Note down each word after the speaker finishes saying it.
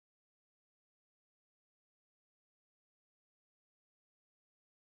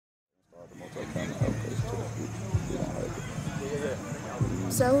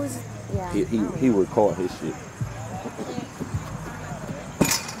So who's, yeah. He record his shit.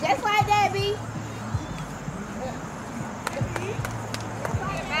 Just like that, B.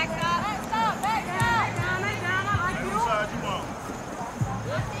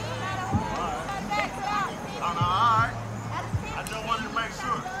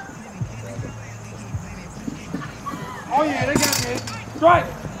 Oh yeah, they got me. Strike.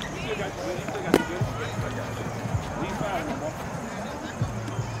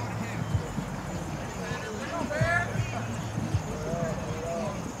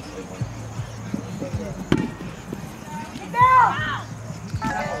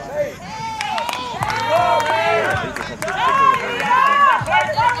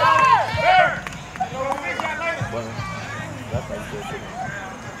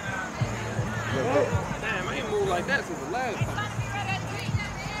 Damn, I ain't moved like that since the last time.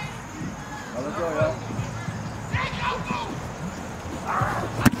 Let's go, y'all.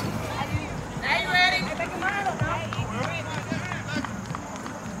 Are you ready? Hey, make a mind up, man.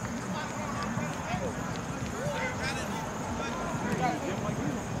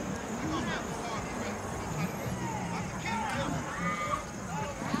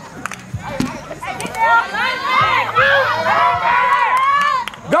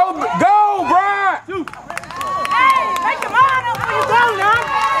 Go, Brian! Hey, make your mind up before you go now.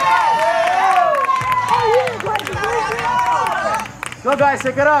 Go, guys,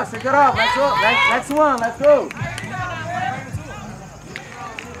 shake it off, shake it off. Let's go. Next one, let's go.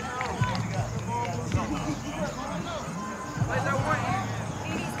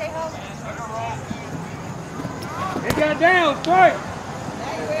 It got down, strike!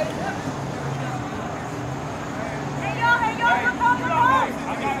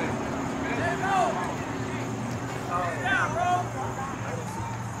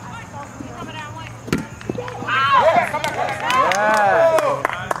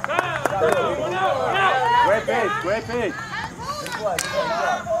 Great pitch.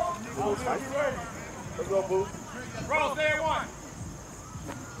 Let's go, Boo. Roll, stay at one.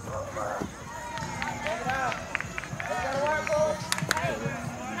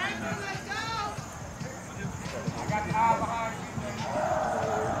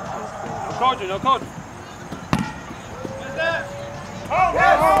 Coach, no coach. What's that? Oh,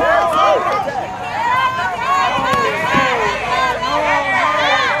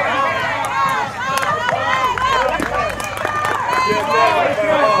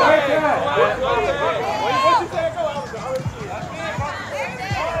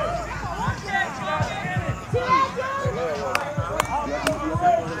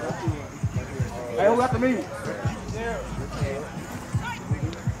 Hey, who got the meeting?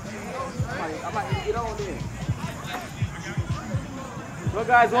 I might need to get on then. Go,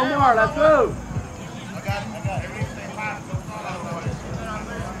 guys, one more. Let's go. I got everything.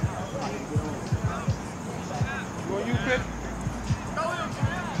 Will you pitch?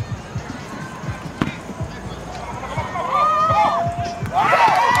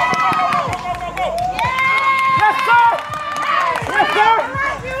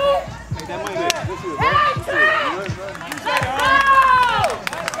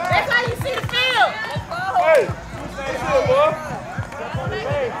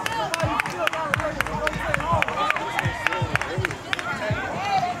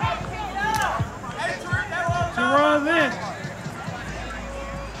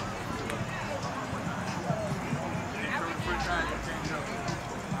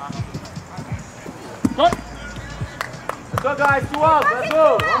 Let's go, guys. 2 outs. Let's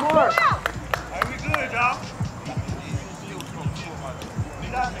go. One more. Hey, we good, y'all. We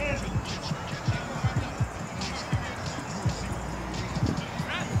got Andrew.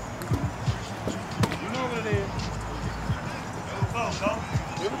 You know what it is. It was close, though.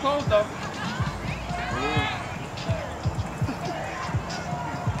 It was close, though.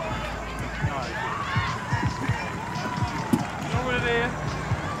 You know what it is.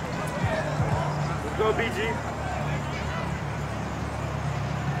 Let's go, BG.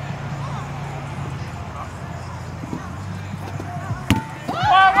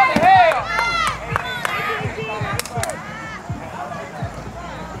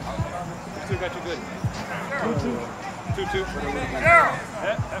 Got you good. 2-2.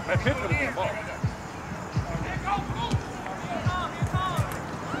 That pitch would have been a ball.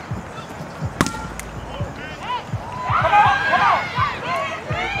 Come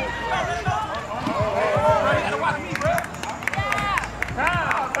on!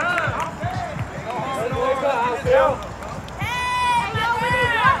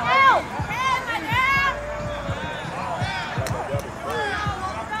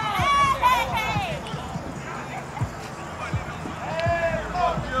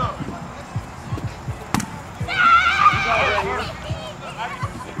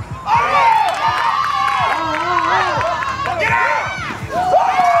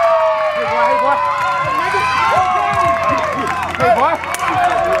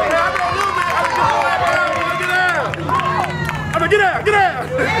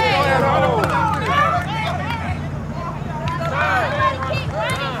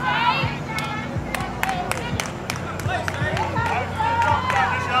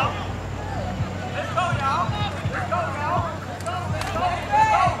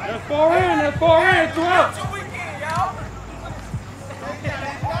 That's far in, that's far in, 12.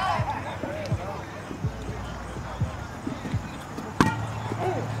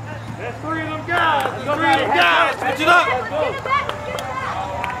 That's 3 of them guys. That's 3 of them guys. Pitch it up.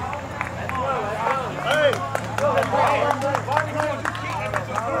 Hey!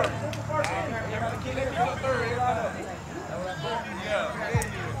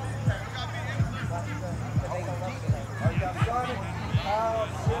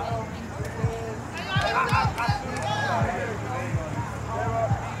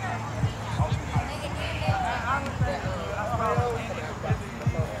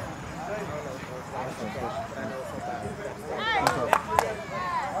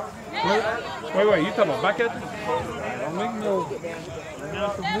 Wait, you talking about back at you? Don't make no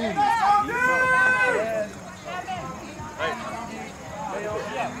announcement moves.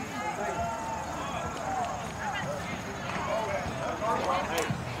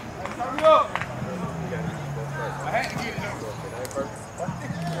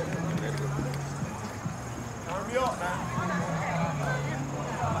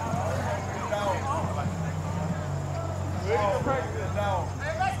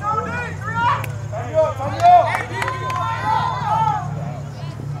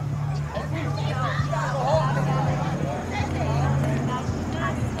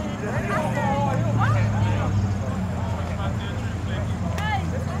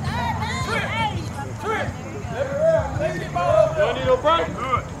 Don't need no break.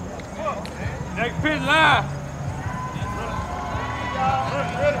 Good. Next pitch live.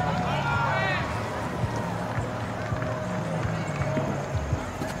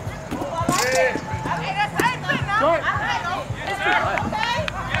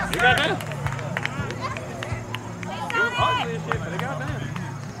 You got that? It was ugly and shit, but they got that.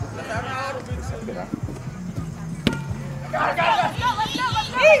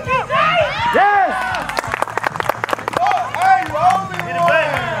 Yes! Hey, roll me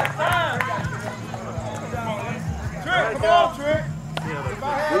one! Trick, come on, Trick!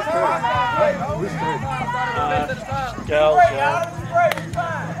 Gal,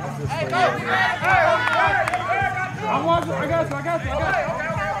 I'm watching. I got you.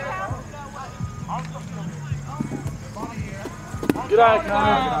 Get out,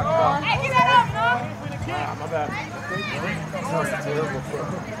 Connor. Hey, get that up, no? My bad.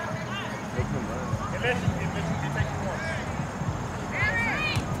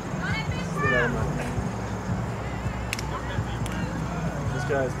 This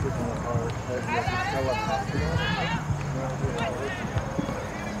guy's picking up hard.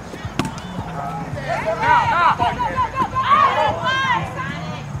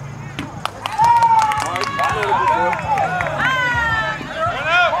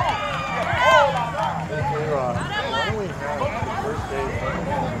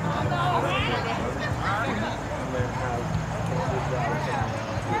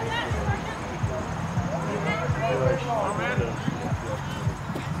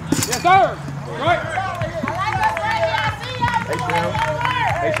 Yes, sir. Right.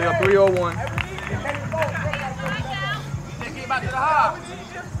 Hey, Sam, 301. Back to the hub.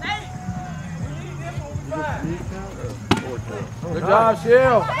 Good job,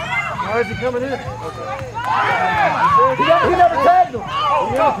 Shell. How is he coming in? He never tagged him.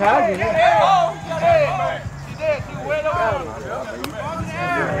 He never tagged him. She did. She went over.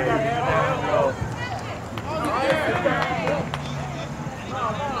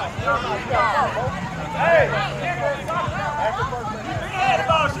 Hey!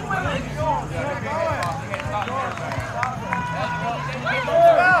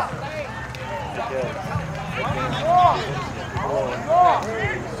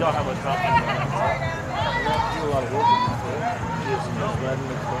 Saw how much confidence do a lot of work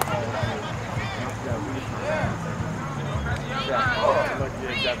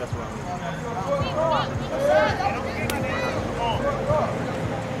yeah, that's what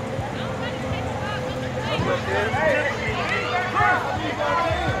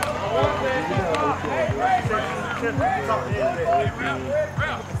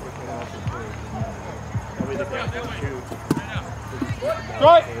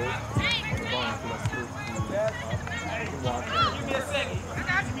Right.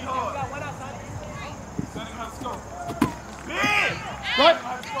 Right.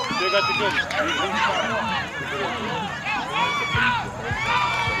 They got the good.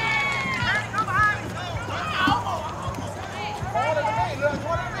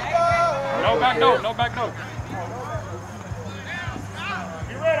 No back note, no back note.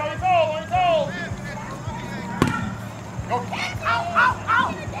 Get ready, on your toes, on your toes. Go. Ow, ow,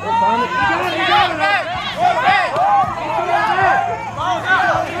 ow. You got it, you got it. Go back. Ball's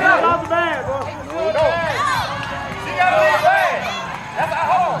out. Get out of the bag, bro. Go. She got it in the bag. That's our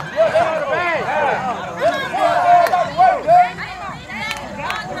home. Get out of the bag.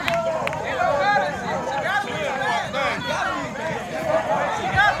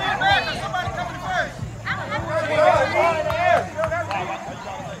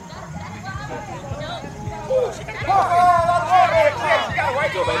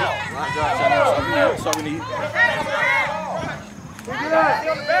 Go, baby. That's all we need.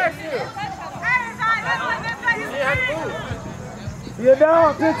 You're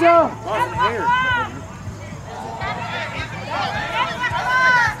down, good job.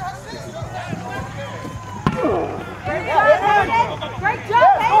 Great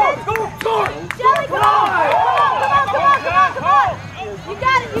job, Hayden. Go, Shelly, come on. Come on. You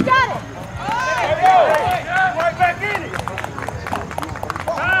got it, you got it. Right back in it.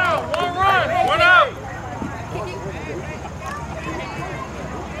 Now, one run, one out.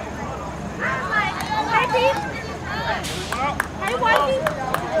 Hey, Pete. Hey, Whitey.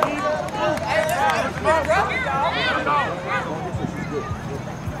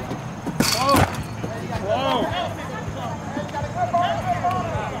 Whoa.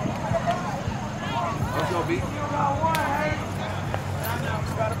 Let's go, B.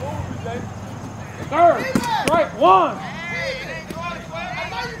 Third. Strike one.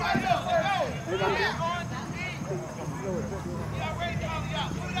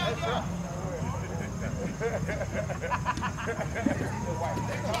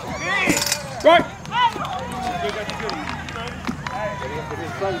 Strike.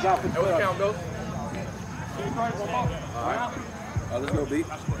 Let's go, B.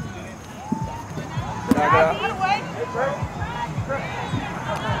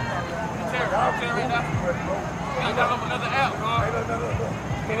 Another out, bro.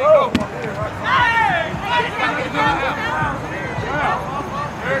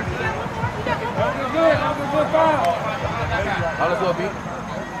 Let's go, B.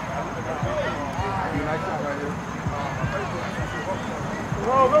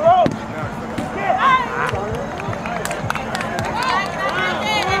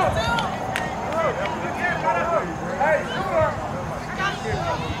 Go.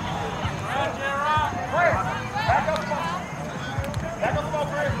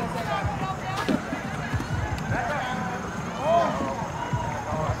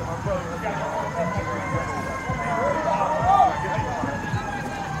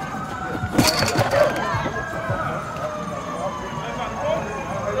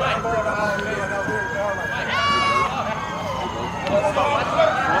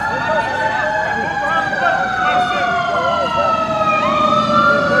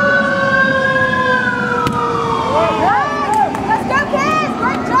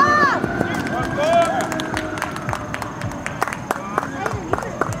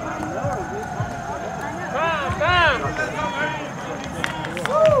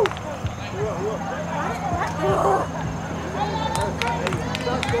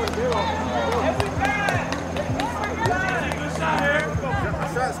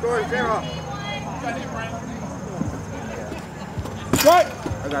 Score 0. Strike.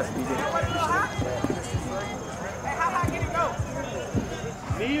 I got you, BJ.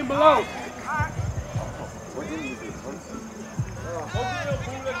 Knee and below.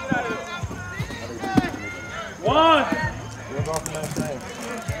 One.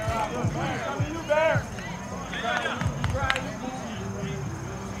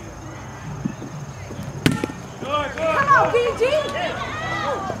 Come on, PG.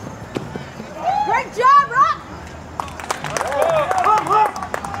 Great job, Rock.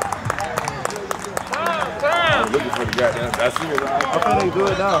 I'm looking for the goddamn. I see it. I think they do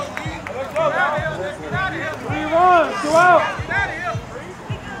it now. 3 runs, 2 out.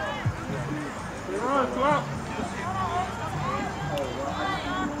 3 runs, 2 out.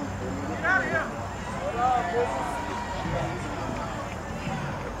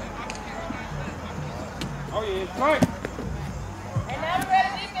 Oh yeah, it's right. And now we're ready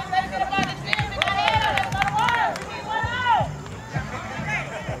to get ready to get about the field. We got ahead. Let's go to work. We need 1 out.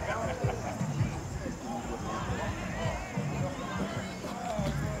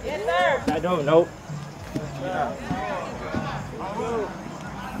 Yes, sir. I don't know.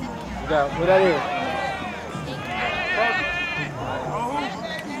 What that is?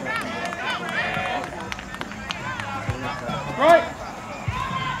 Right.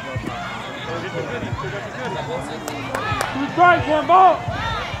 2 strikes, 1 ball.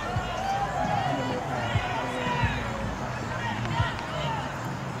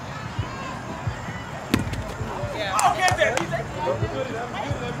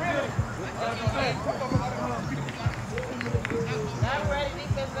 ready,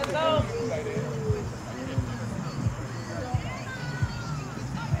 defense. Let's go.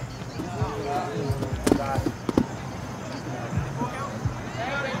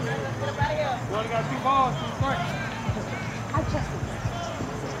 You only got 2 balls, 2 strikes.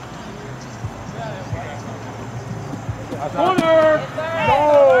 Corner! No!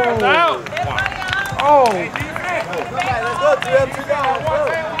 Out! Oh! Let's go, GM. 2 down. Let's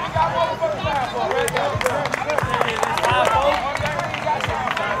go.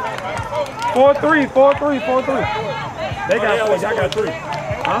 4-3, 4-3, 4-3. They got 4, y'all got 3.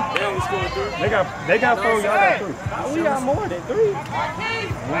 Huh? They got 4, y'all got 3. We got more than 3. I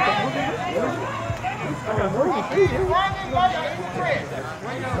got more than 3.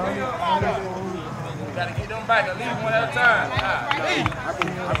 You gotta get them back and leave one at a time. I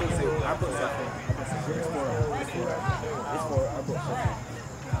put 7. It's 4. I put 7.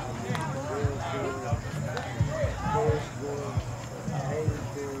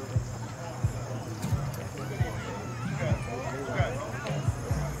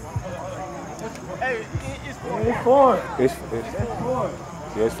 Hey, it's 4. It's 4. It's 4.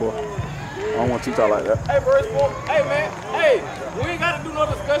 Yeah, it's 4. I don't want to talk like that. Hey, bro, it's 4. Hey, man. Hey, we ain't got to do no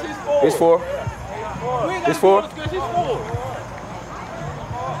discussion. It's 4. It's 4. We ain't got It's to do 4. no discussion. It's 4.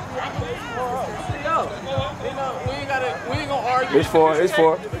 We ain't gonna argue. It's 4. It's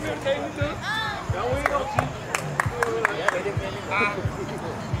 4.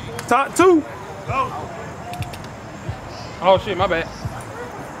 Top 2. Oh shit, my bad.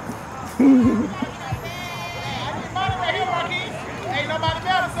 Ain't nobody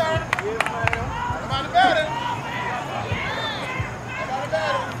better, sir. Nobody better.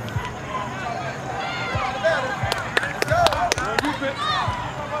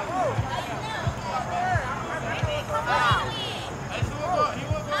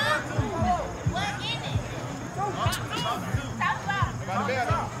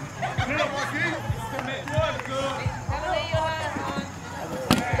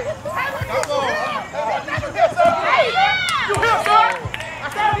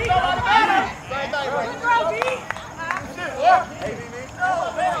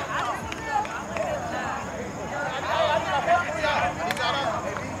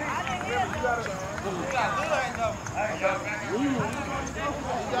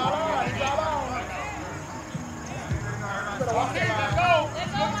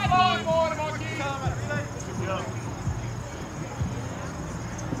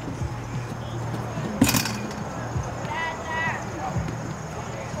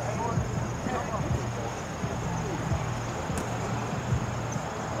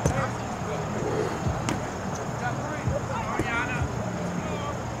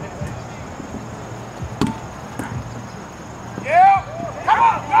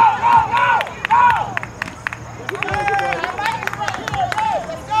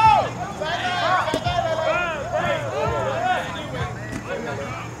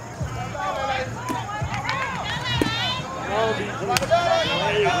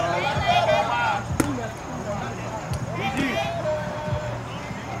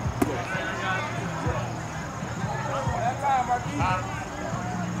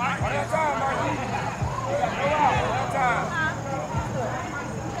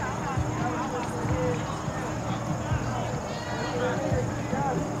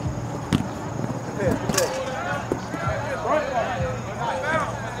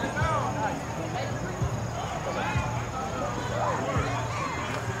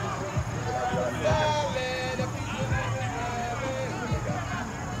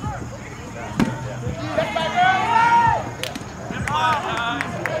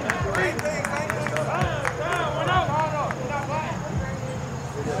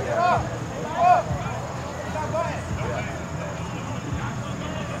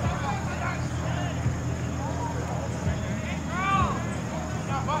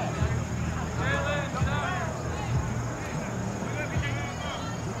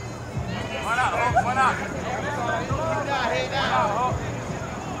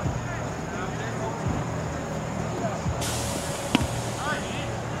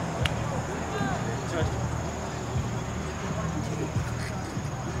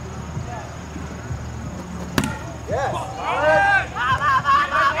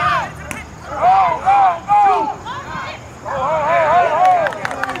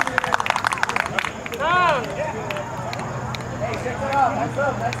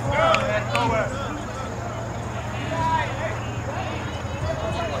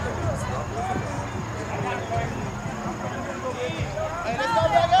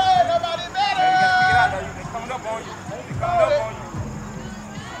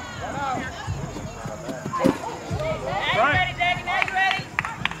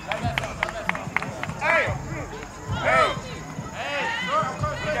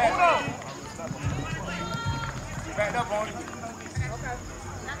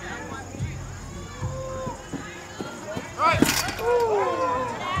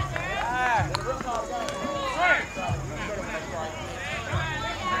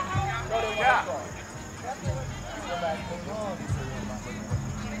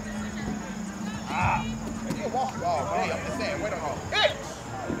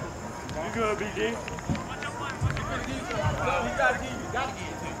 little BG. He gotta give you. Gotta give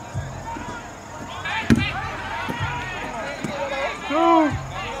it to you. Two.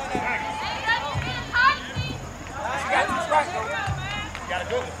 You got 2 strikes, though. You got a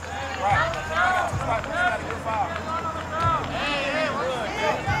good one. Right. You got 2 strikes. You got a good foul.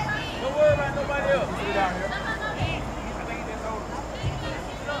 Don't worry about nobody else. Put it down here. I think he just told him.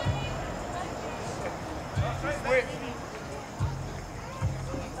 Quick.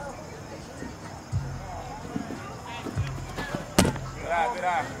 Good eye, good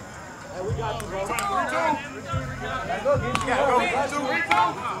eye. Hey, we got you, bro. 3-2. Let's go, get you.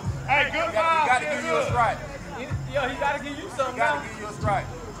 Hey, good foul. He got to give you a strike. Yeah, he got to give you something. He got to give you a strike.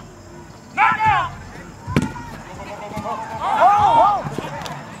 Knock out! Oh!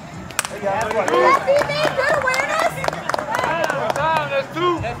 Hey, guys, Good defense, good awareness. That's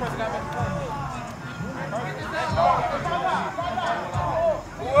 2. That person got back to the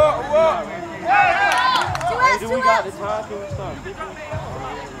Whoa! Hey, do we got the time to start?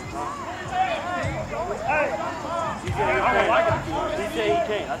 He said he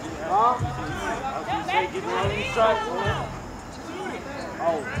can't. Huh? He said get around these strikes.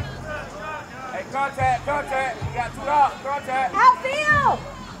 Oh. Hey, contact. You got 2 out. Contact. outfield.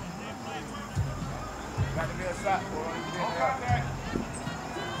 Got to be a shot, boy.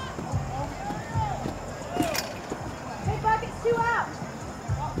 Big buckets, 2 out.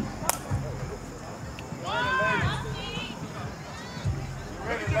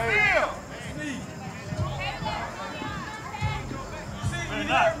 Ready, ladies.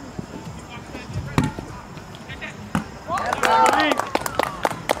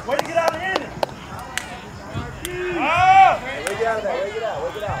 Way to get out of the inning. Wake it out of that. Wake it out.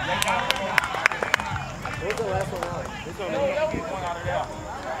 What's the last one out? Get one out of there.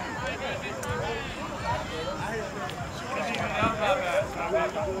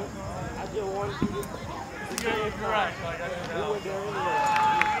 I just wanted you to get right. We went there anyway.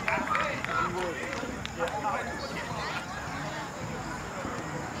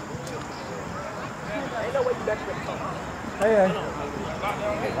 Ain't no way you back to the car. Hey.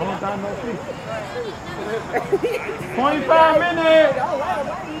 Long time no see. 25 minutes.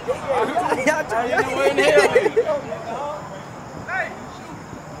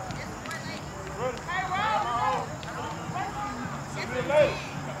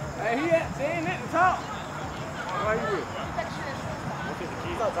 Hey, he ain't at the top. How you doing?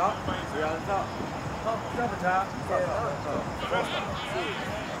 What's up, top? You're on the top. Top.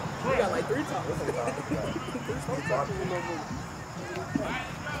 We got like 3 tops. What's up, top?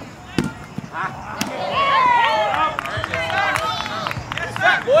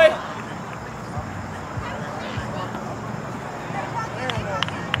 Boy.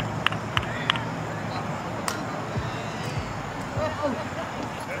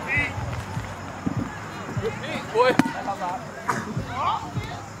 Boy.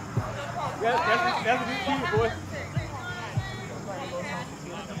 That's a good key, boy.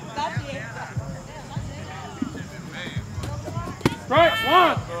 Strike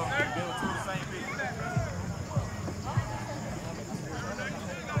 1.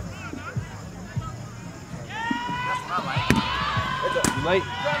 You late?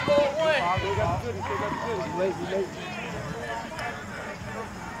 You late.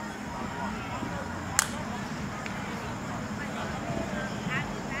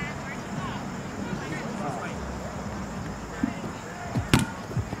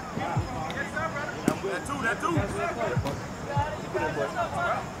 That two.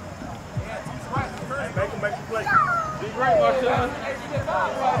 Make him play. Be great, Marcel.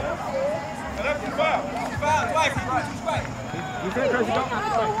 That's 2 foul. 2 foul twice. 2 strikes. You said Tracy don't.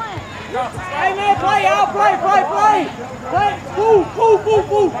 Hey, man, play out. Play.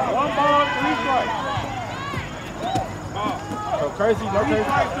 Move. 1 ball, 3 strikes. So Tracy, no Tracy. 2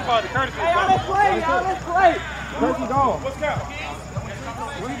 balls to Curtis. Hey, let's play. Tracy gone. What's count?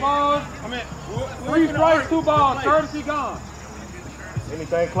 3 balls. 3 strikes, 2 balls. Courtesy gone.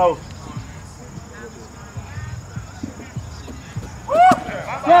 Anything close?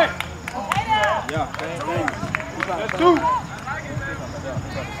 Strike. Yeah, same thing. That's 2.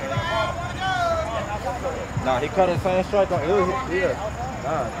 Nah, he cut his same strike on. Yeah.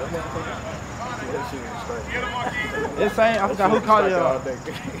 Nah, that shit was straight. It's same. I forgot who called it.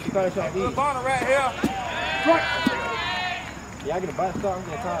 He cut his shot. The bottom right here. Strike. Yeah, I get a bad start. I'm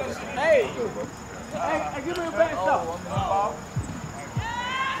getting tired of it. Hey, give me a back stop.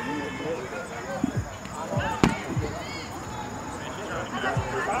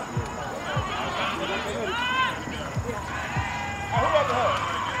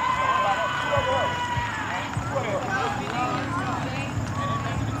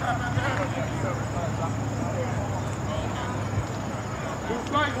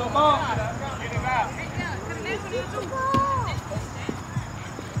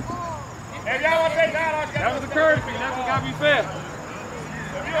 That was a courtesy. That's what gotta be fair. If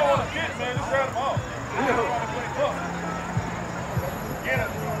you don't want to get, man, just grab them off. Get it.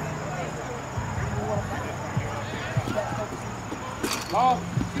 Oh.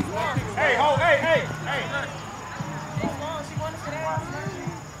 Hey, hold, hey.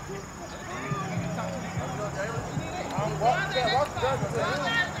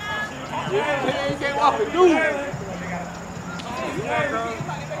 You can't walk a dude. I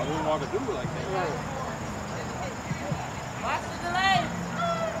wouldn't walk a dude like that. Watch the delay.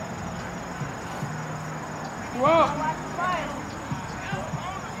 Well.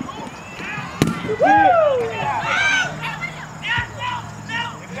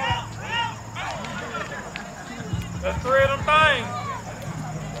 That's 3 of them things.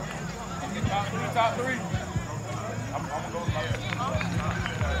 Top three. I'm gonna go with my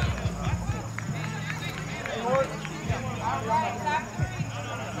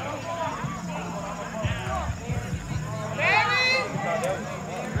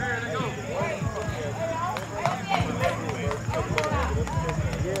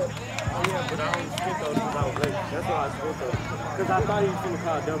That's why I spoke to him. Because I thought he was going to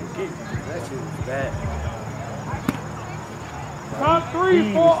call double kick. That shit was bad. Top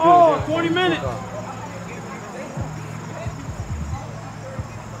 3 for all, 20 minutes.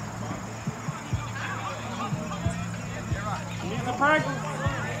 Needs to practice.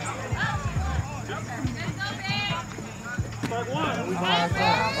 Start one.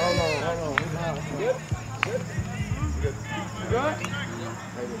 Hold on. Good? You good?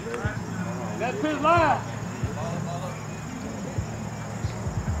 That's his live.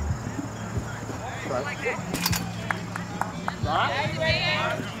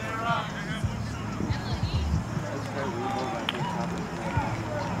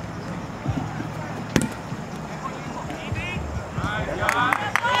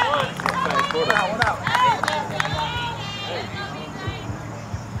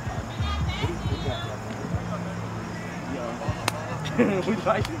 We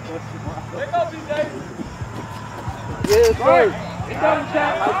like this one. There go, BJ. Yes, sir. It doesn't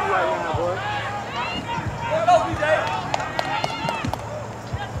chat. I like you right now, boy. There go, BJ.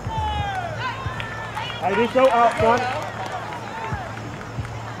 Hey, this your out, son.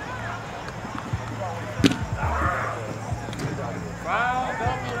 Foul,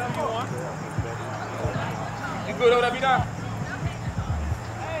 double, whatever you want. You good over there, BJ?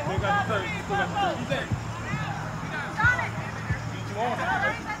 Still got the 30. Still got the 30.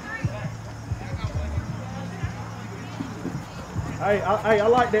 Hey, I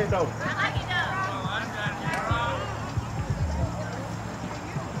like that though. I like it though.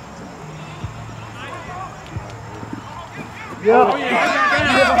 Yeah. Oh, yeah.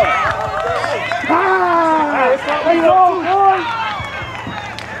 Hey, yo, boy.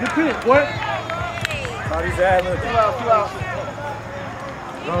 Good pitch, what? Oh, he's ad lib. 2 out.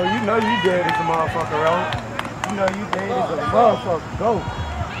 Bro, you know you dead as a motherfucker, bro. You know you dead as a motherfucker. Go.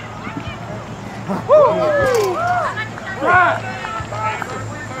 Right.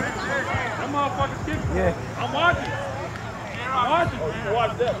 That motherfucker's kicking. Yeah. I'm watching. Oh, you can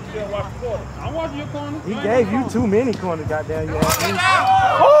watch that, but you can't watch the corner. I'm watching your corner. He gave you too many corners, goddamn. You ass me.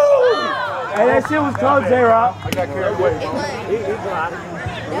 Hey, that shit was close, J-Rock. I got carried away. He glided.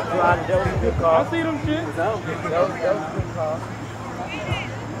 That was a good call. I see them shit. That was a good call.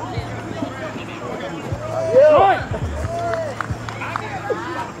 Right.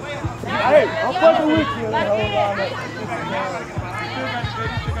 Hey, I'm fucking with you.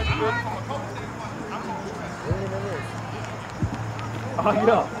 Oh,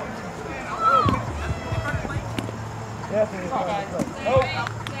 yeah.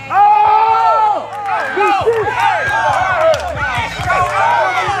 Oh! Good shit! Hey!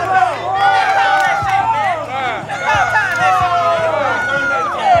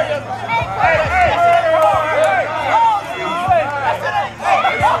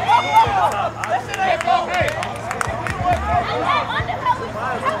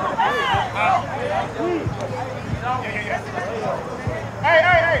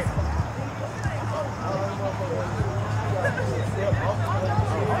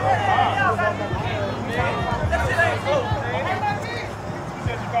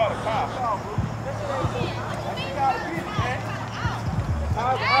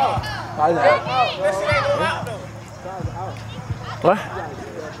 What?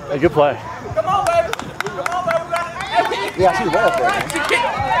 Hey, good play. Come on, baby. Yeah, I see the ball there.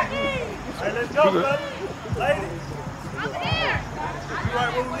 Hey, let's go, brother. Lady. You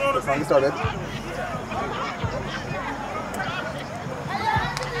right where we want to be. You started.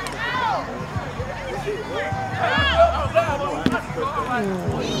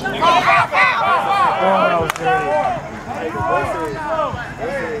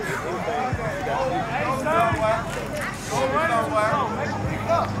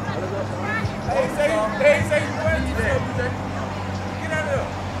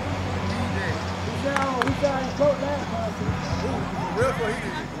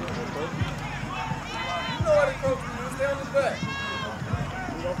 that was good.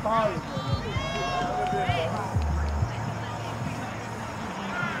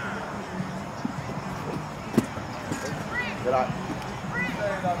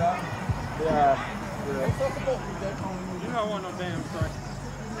 You don't want no damn strike.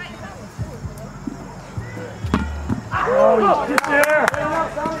 Oh, get there!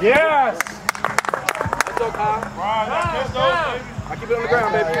 Yes! Let's go, Kyle. I keep it on the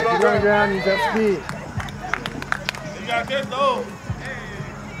ground, baby. Keep it on the ground. Use that speed. You got this, though.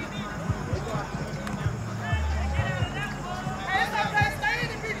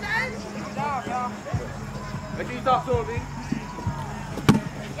 Make sure you talk to him, B.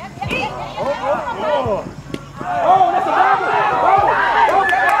 Oh, that's a bad one!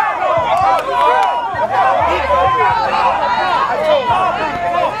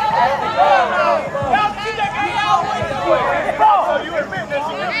 You admit that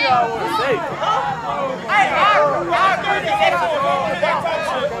she really all was safe.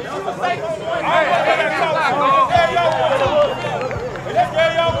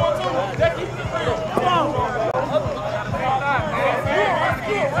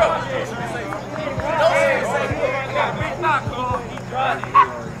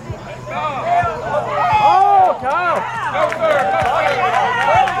 Oh, Kyle!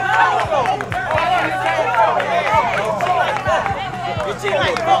 You cheat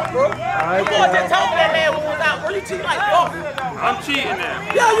like fuck, bro. You boy just told that man who was out, bro. You cheat like fuck. I'm cheating now.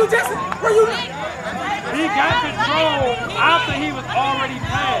 Yo, you just, bro, you. He got control after he was already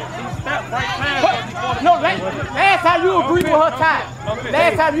passed. He stepped right past us before the No, last time you agreed with her time.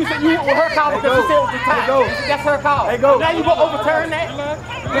 Last time you said you with her call because she said it was the time. That's her call. Now you gonna overturn that?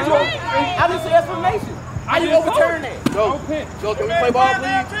 I need some explanation. How you overturn that? Joe, can we play ball,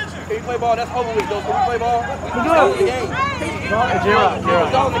 please? Can you play ball? That's over with, Joe. Can we play ball? We're in the game. We're in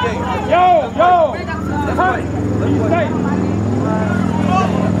the game. Yo! Hurry! He's safe.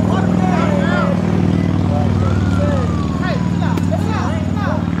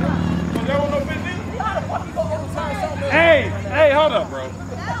 Hey, hold up, bro. Wait, I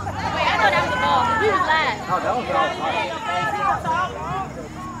know that was a ball. He was live.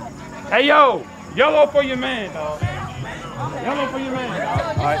 Hey, yo! Yellow for your man, dog. Yellow for your man.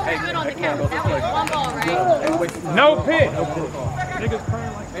 All right, hey, good on the count. That was one ball, right? No pitch. Niggas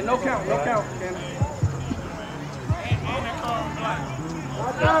praying like Hey, no count, Cannon.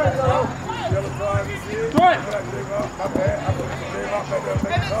 Strike.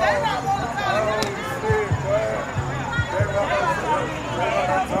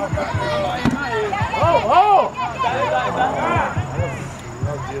 Oh!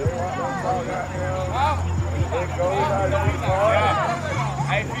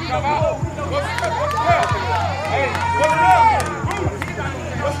 Hey, if you come out, what's up? Hey,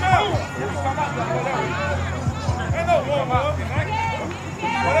 what's up? Ain't no warm up.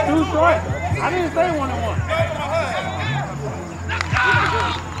 Two strikes. I didn't say 1-1.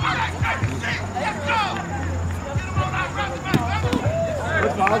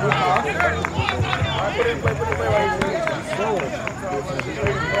 Good ball. Put it away right here.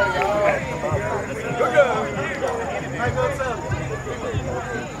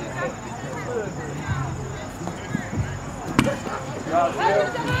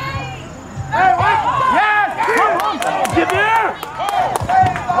 Hey, what? Yes! Come on! Get there!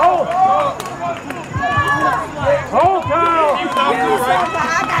 Oh, Kyle!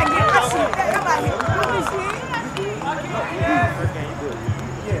 I gotta get my shit. I'm about to put this shit.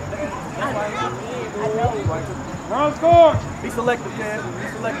 Run score. Be selective, man. Be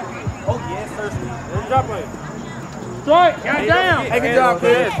selective. Oh, yes, thirsty. Drop it. Strike. Got down. Hey, good job,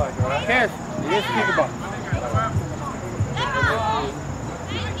 Cash. Cash. Yes, keep the ball.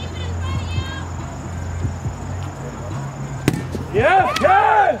 Yes!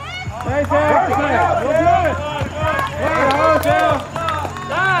 Thanks, good.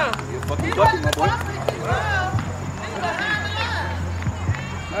 You're fucking lucky, my boy.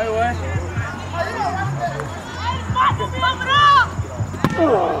 Hey, what?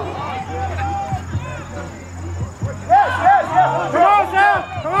 Yes! Come on, Sam!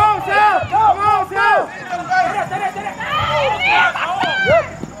 Come on, Sam! Come on, Sam!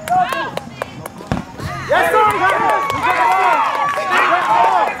 Yes, sir!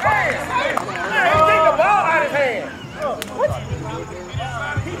 Take the ball out of his hand.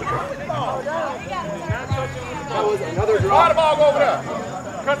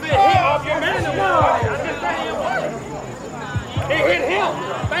 Because it hit off your man. It hit him.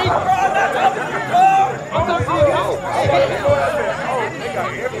 Thank you. I'm talking to you. They got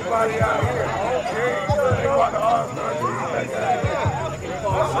everybody out here. They want the All-Star team.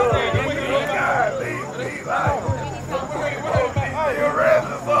 You're ready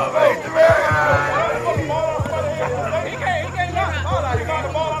to fall, mate. He can't knock the ball out. He got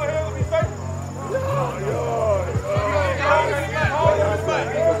the ball out of here to be safe.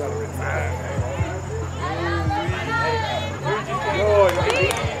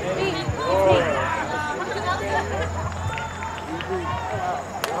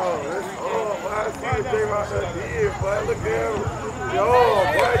 Look at him. Yo,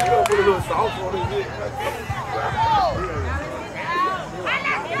 boy, you gonna put a little sauce on his head.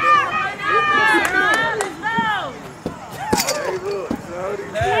 Hey, look,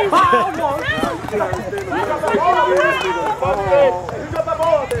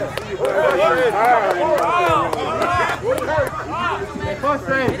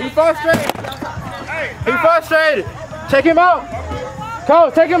 He's frustrated. Take him out.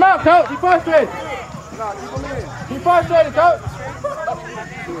 Coach, take him out, coach. He's frustrated. He's frustrated, coach.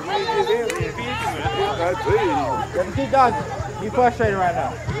 Keep dodging. He's frustrated right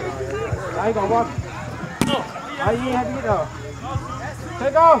now. Now he's gonna walk. Now you ain't have to get off.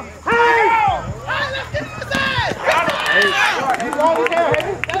 Take off. Hey! Let's get inside! He's on the tail, hey.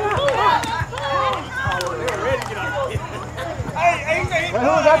 Wait, who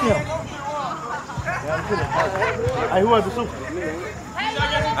was that him? Hey, who was the super?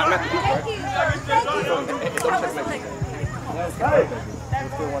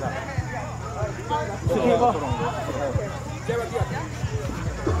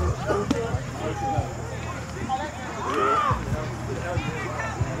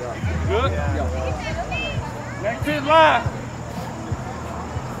 Good. Next is live.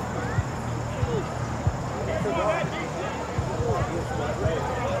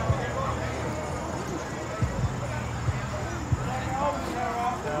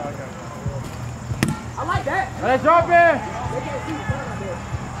 I like that. Let's drop in.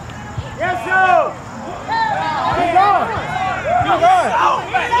 Yes, sir. Keep going. Keep going.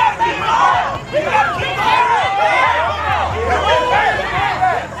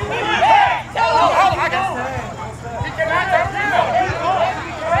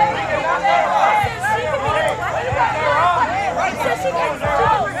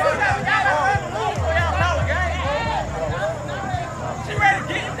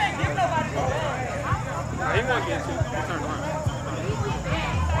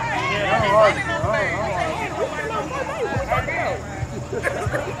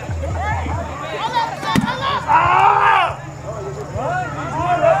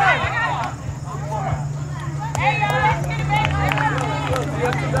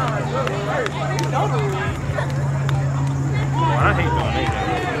 I hate doing that.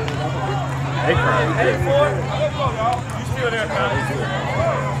 They cry. Hey, four. You still there, man?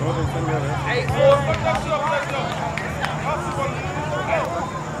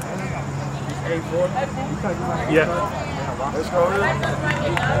 8-4. Yeah. Let's go.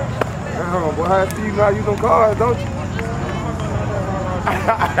 Boy, how do you know you some cards, don't you?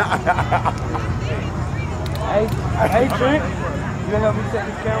 Hey, Trent. You gonna help me set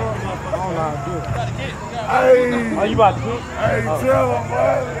this camera? I don't know how to do it. Hey. Oh, you about to get? Hey, tell him,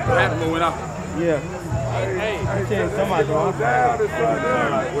 boy. Yeah. Hey, I'm saying somebody down. This one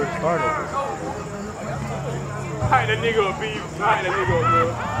down. Where it started. Hype that nigga up, B. Hype that nigga up, bro.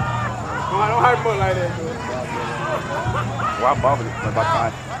 Don't hype him up like that, bro. Well, I bought it by the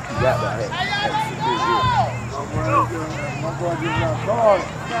time he got that. My boy just got called.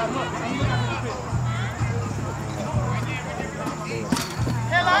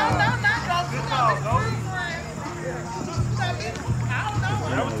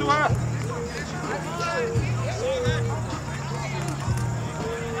 That was too high.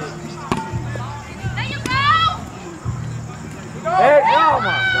 Hey, oh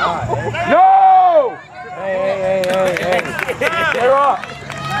my God. No! Hey. They're up.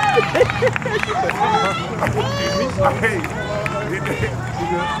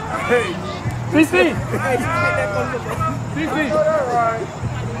 Hey. CC.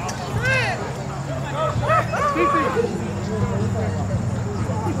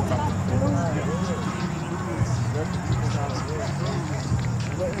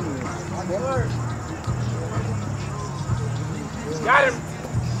 Got him.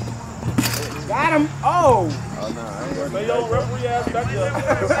 Got him. Oh. Lay your referee ass back there.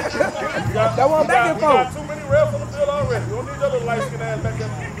 That one back there, We got too many refs on the field already. We don't need your little light skin ass back there.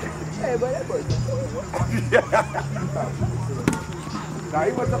 Hey, boy, that boy. Nah,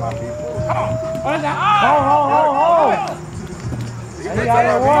 he wasn't my people. Hold. He got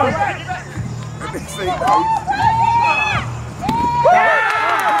it one. They say,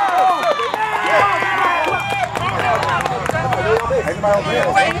 anybody over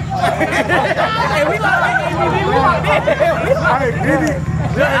there? Hey, we lost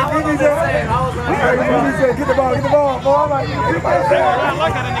He said, get the ball, boy. I'm like, anybody say I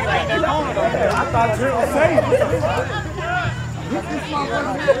like how that nigga beat that corner though. I thought you were safe.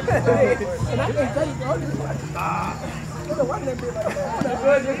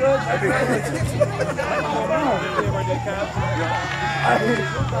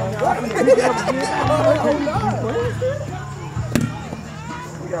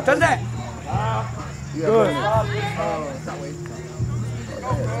 Touch that. Good.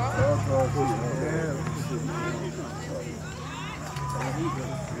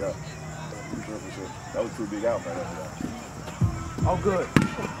 That was too big out, man. Oh, good.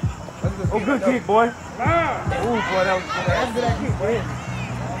 Oh, good kick, boy. Oh, boy, that was good. That's good kick, boy.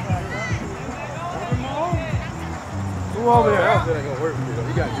 Who over there? That ain't gonna work for you, though.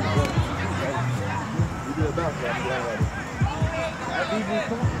 You gotta do it. You do a bounce, man. Come on. You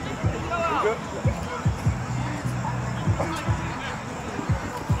good?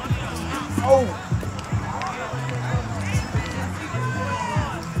 Oh!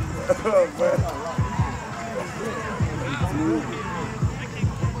 Oh, man.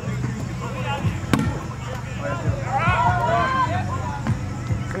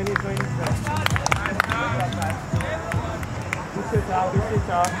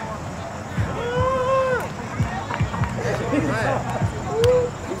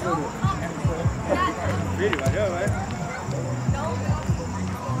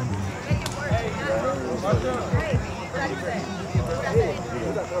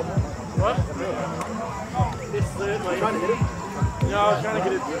 What? It's slid, like, trying to hit it? No, I was trying to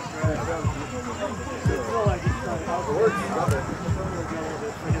get it.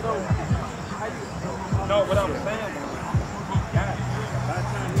 No, what I'm saying.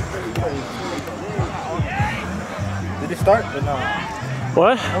 Did it start or no?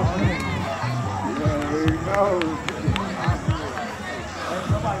 What?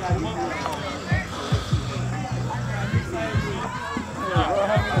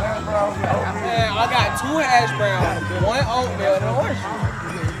 Man, I got 2 hash browns, 1 oatmeal, and an orange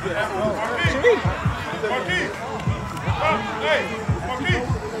juice.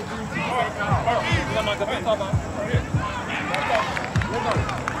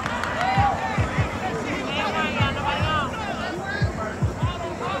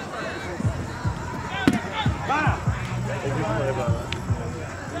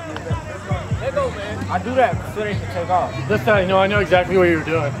 I do that so they can take off. This time, I know exactly what you were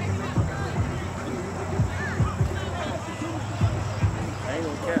doing.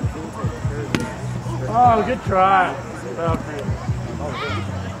 Oh, good try.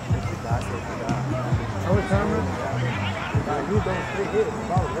 How much time is it? You don't straight hit it. The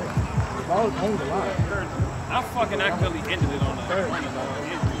ball is on the line. I fucking accidentally ended it on the third.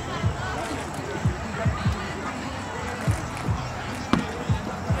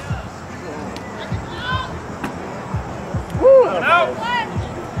 Woo! Out.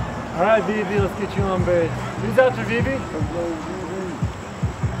 All right, VV, let's get you on base. Who's after VV?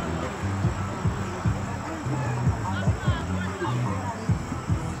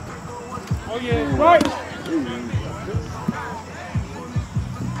 Oh yeah, right.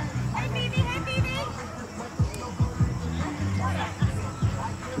 Hey, BB, hey, BB.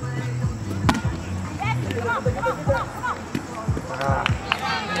 Come on.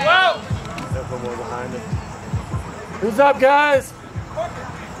 Whoa! Who's up, guys?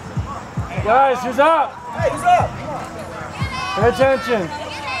 Guys, who's up? Hey, who's up? Pay attention.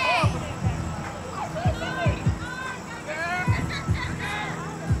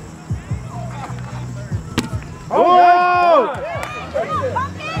 Oh!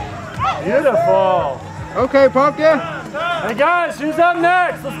 Beautiful. Okay, Pumpkin. Hey guys, who's up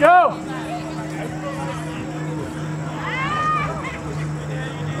next? Let's go.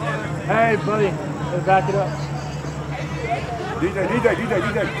 Hey buddy, let's back it up. DJ.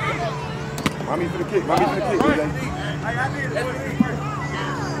 Mommy for the kick, DJ.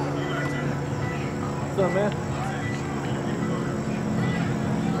 What's up, man?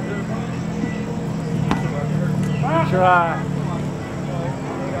 Try.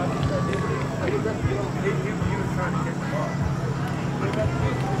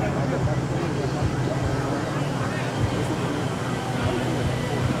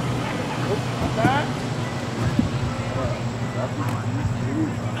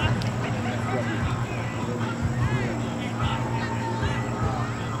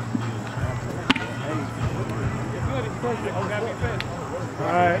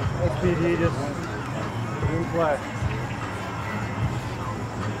 Alright, SPD just in play.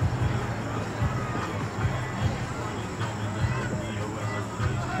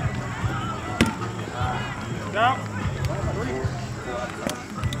 Down.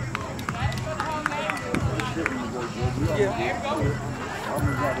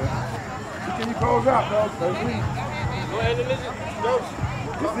 Can you close out, dog? Go ahead and listen. Go.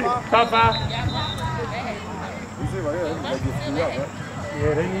 Top 5. You see right here, they get screwed up, right?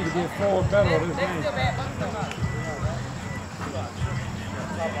 Yeah, they need to get forward better on this game.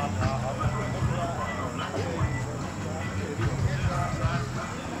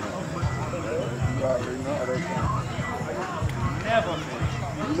 Never.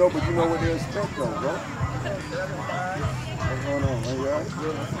 You know, but you know what they expect, though, bro. What's going on, man? You all right?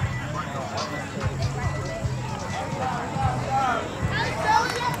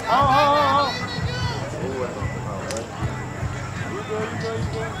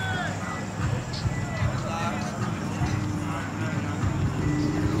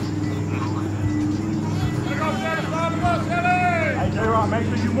 Hey, J-Rock, make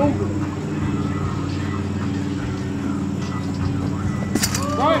sure you move it.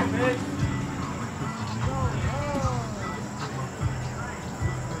 Go ahead, man.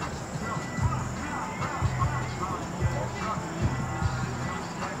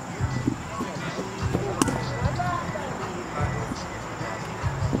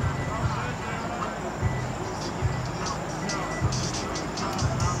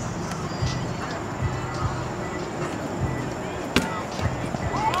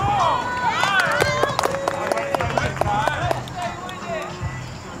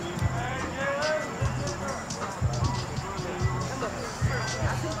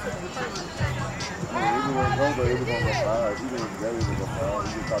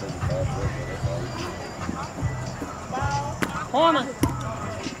 Corner.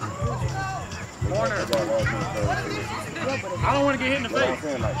 Corner. I don't want to get hit in the face.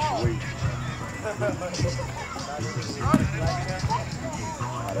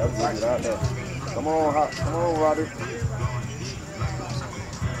 Come on, Roddy.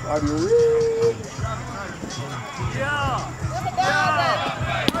 Roddy. Yeah.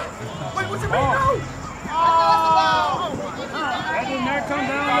 Wait, what you mean, no? That did not come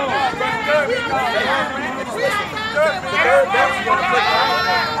down low.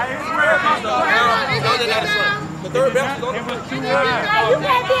 The third best is going to You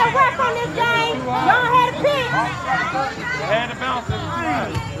can't be a ref on this game. Y'all had a pick. Had to bounce it.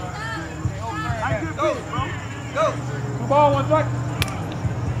 go. Go. 2 ball, 1 strike.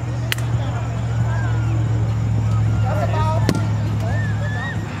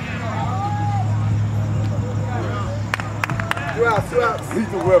 Two outs.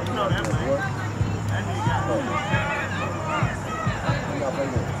 Lethal weapon.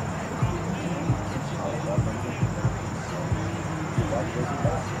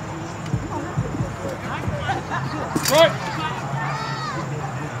 Right.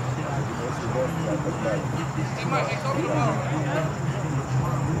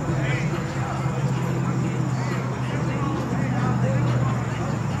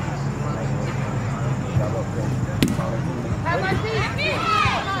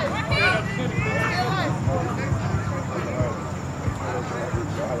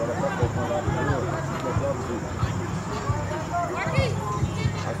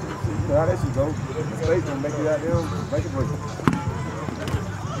 How that should go. Mistake don't make it out there. Make it break.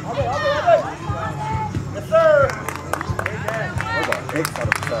 Yes, sir. What about X out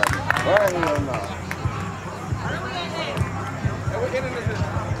of the side? Why ain't he on now? We're getting this